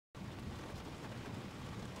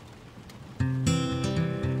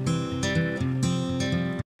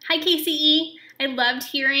Hi KCE. I loved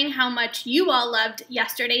hearing how much you all loved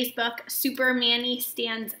yesterday's book, Super Manny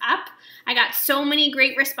Stands Up. I got so many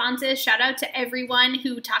great responses. Shout out to everyone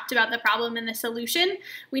who talked about the problem and the solution.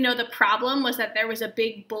 We know the problem was that there was a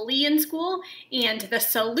big bully in school, and the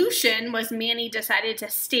solution was Manny decided to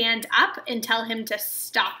stand up and tell him to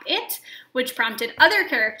stop it, which prompted other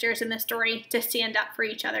characters in the story to stand up for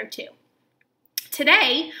each other too.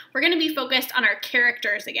 Today, we're going to be focused on our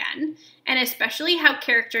characters again, and especially how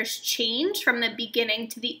characters change from the beginning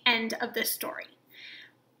to the end of the story.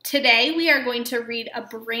 Today, we are going to read a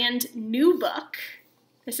brand new book.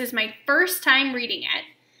 This is my first time reading it,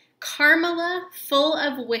 Carmela Full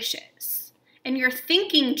of Wishes. And your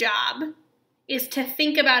thinking job is to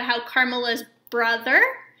think about how Carmela's brother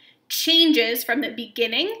changes from the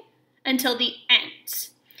beginning until the end.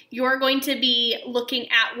 You're going to be looking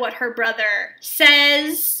at what her brother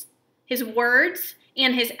says, his words,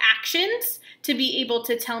 and his actions to be able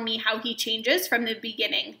to tell me how he changes from the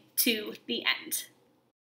beginning to the end.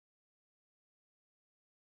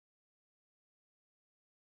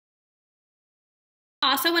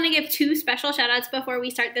 I also want to give two special shout outs before we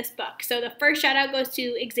start this book. So the first shout out goes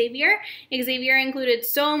to Xavier. Xavier included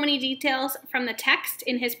so many details from the text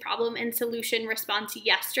in his problem and solution response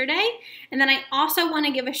yesterday. And then I also want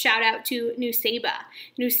to give a shout out to Nuseba.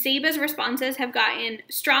 Nuseba's responses have gotten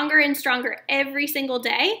stronger and stronger every single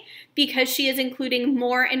day because she is including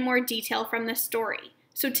more and more detail from the story.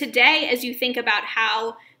 So today, as you think about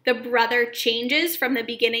how the brother changes from the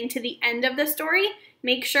beginning to the end of the story,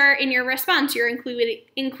 make sure in your response you're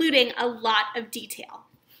including a lot of detail.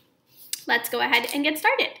 Let's go ahead and get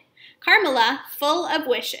started. Carmela, Full of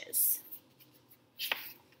Wishes.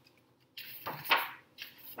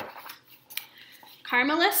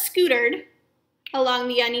 Carmela scootered along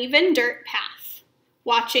the uneven dirt path,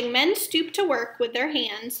 watching men stoop to work with their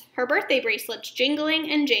hands, her birthday bracelets jingling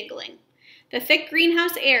and jangling. The thick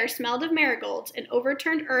greenhouse air smelled of marigolds and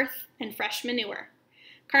overturned earth and fresh manure.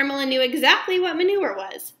 Carmela knew exactly what manure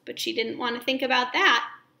was, but she didn't want to think about that.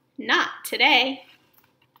 Not today.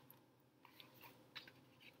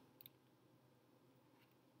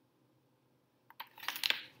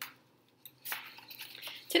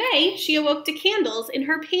 Today, she awoke to candles in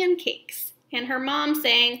her pancakes, and her mom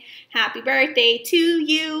sang, "Happy birthday to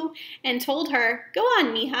you," and told her, "Go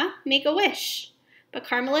on, mija, make a wish." But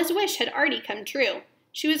Carmela's wish had already come true.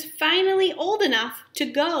 She was finally old enough to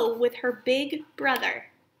go with her big brother.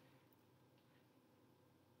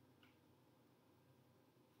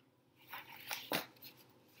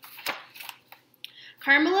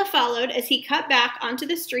 Carmela followed as he cut back onto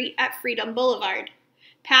the street at Freedom Boulevard,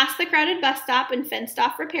 past the crowded bus stop and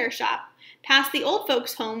fenced-off repair shop, past the old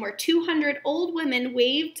folks' home where 200 old women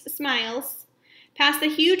waved smiles, past the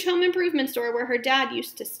huge home improvement store where her dad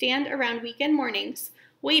used to stand around weekend mornings,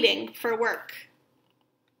 waiting for work.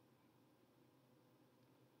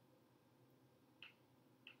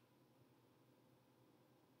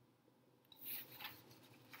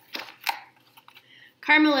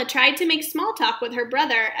 Carmela tried to make small talk with her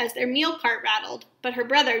brother as their meal cart rattled, but her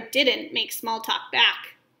brother didn't make small talk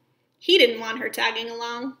back. He didn't want her tagging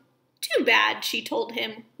along. "Too bad," she told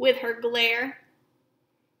him with her glare.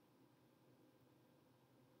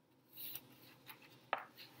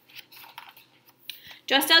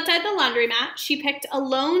 Just outside the laundromat, she picked a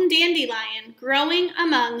lone dandelion growing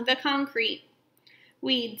among the concrete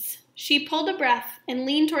weeds. She pulled a breath and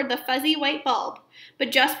leaned toward the fuzzy white bulb, but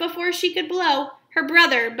just before she could blow, her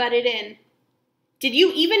brother butted in. "Did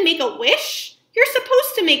you even make a wish? You're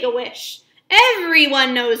supposed to make a wish.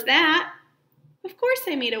 Everyone knows that." "Of course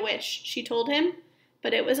I made a wish," she told him,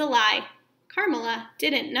 but it was a lie. Carmela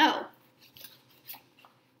didn't know.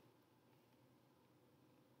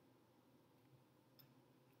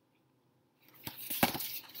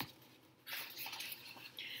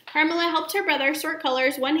 Carmela helped her brother sort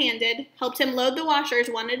colors one-handed, helped him load the washers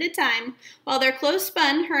one at a time. While their clothes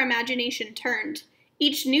spun, her imagination turned,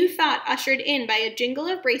 each new thought ushered in by a jingle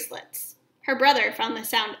of bracelets. Her brother found the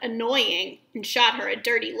sound annoying and shot her a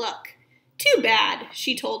dirty look. "Too bad,"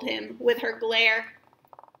 she told him with her glare.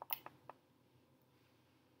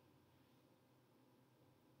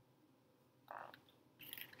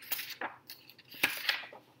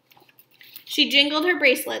 She jingled her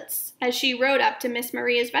bracelets as she rode up to Miss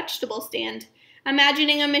Maria's vegetable stand,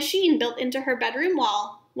 imagining a machine built into her bedroom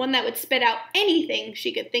wall, one that would spit out anything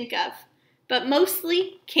she could think of, but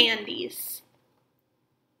mostly candies.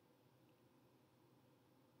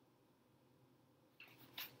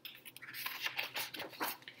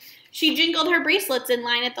 She jingled her bracelets in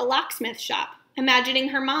line at the locksmith shop, imagining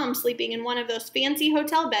her mom sleeping in one of those fancy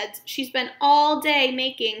hotel beds she spent all day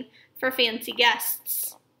making for fancy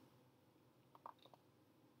guests.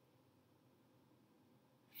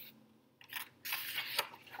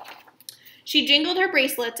 She jingled her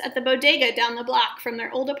bracelets at the bodega down the block from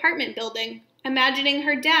their old apartment building, imagining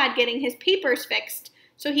her dad getting his papers fixed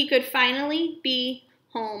so he could finally be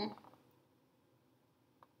home.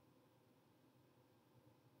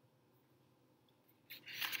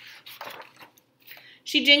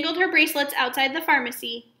 She jingled her bracelets outside the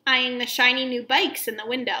pharmacy, eyeing the shiny new bikes in the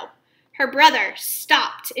window. Her brother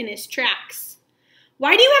stopped in his tracks.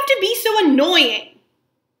 "Why do you have to be so annoying?"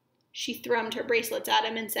 She thrummed her bracelets at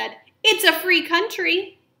him and said, "It's a free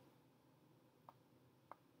country."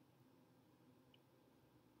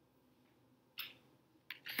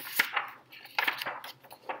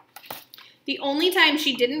 The only time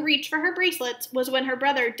she didn't reach for her bracelets was when her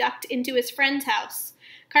brother ducked into his friend's house.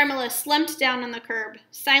 Carmela slumped down on the curb,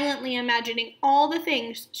 silently imagining all the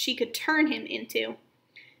things she could turn him into.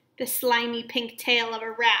 The slimy pink tail of a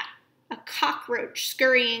rat, a cockroach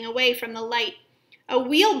scurrying away from the light, a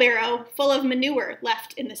wheelbarrow full of manure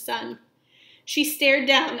left in the sun. She stared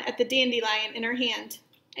down at the dandelion in her hand.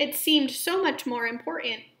 It seemed so much more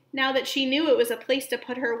important now that she knew it was a place to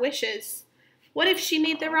put her wishes. What if she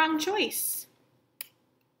made the wrong choice?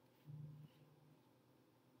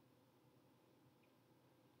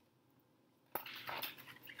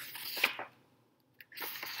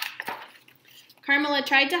 Carmela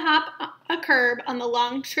tried to hop a curb on the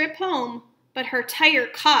long trip home, but her tire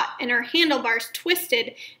caught and her handlebars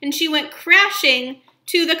twisted, and she went crashing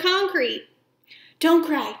to the concrete. "Don't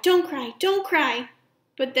cry, don't cry, don't cry."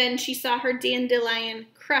 But then she saw her dandelion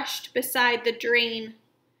crushed beside the drain.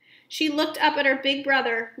 She looked up at her big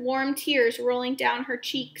brother, warm tears rolling down her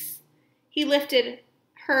cheeks. He lifted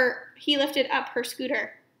up her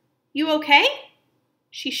scooter. "You okay?"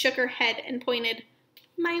 She shook her head and pointed.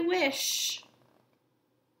 "My wish."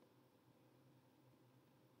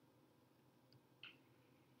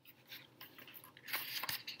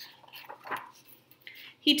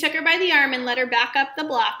 He took her by the arm and led her back up the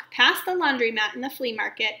block, past the laundromat and the flea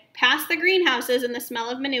market, past the greenhouses and the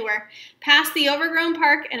smell of manure, past the overgrown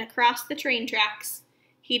park and across the train tracks.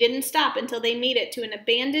 He didn't stop until they made it to an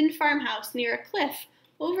abandoned farmhouse near a cliff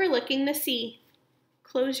overlooking the sea.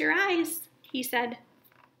 "Close your eyes," he said.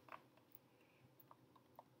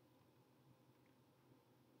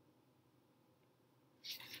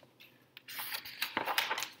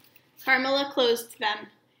 Carmela closed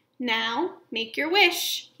them. "Now, make your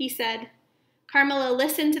wish," he said. Carmela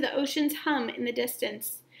listened to the ocean's hum in the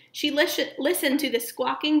distance. She listened to the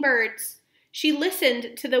squawking birds. She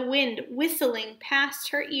listened to the wind whistling past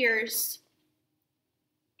her ears.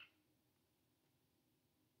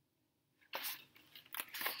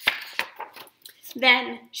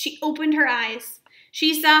 Then she opened her eyes.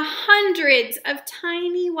 She saw hundreds of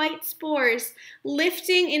tiny white spores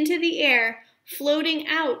lifting into the air, floating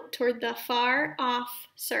out toward the far-off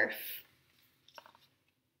surf.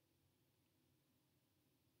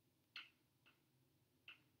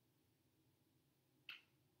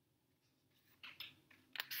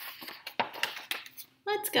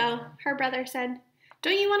 "Let's go," her brother said.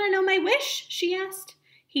 "Don't you want to know my wish?" she asked.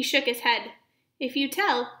 He shook his head. "If you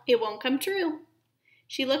tell, it won't come true."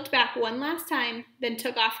 She looked back one last time, then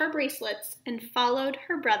took off her bracelets and followed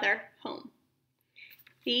her brother home.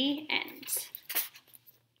 The end.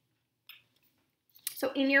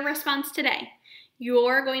 So in your response today,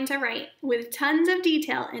 you're going to write with tons of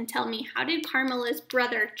detail and tell me, how did Carmela's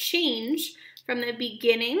brother change from the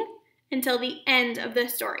beginning until the end of the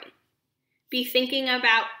story? Be thinking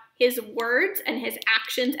about his words and his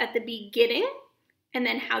actions at the beginning, and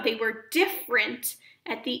then how they were different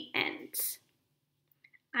at the end.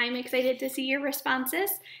 I'm excited to see your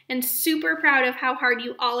responses and super proud of how hard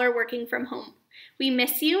you all are working from home. We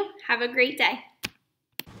miss you. Have a great day.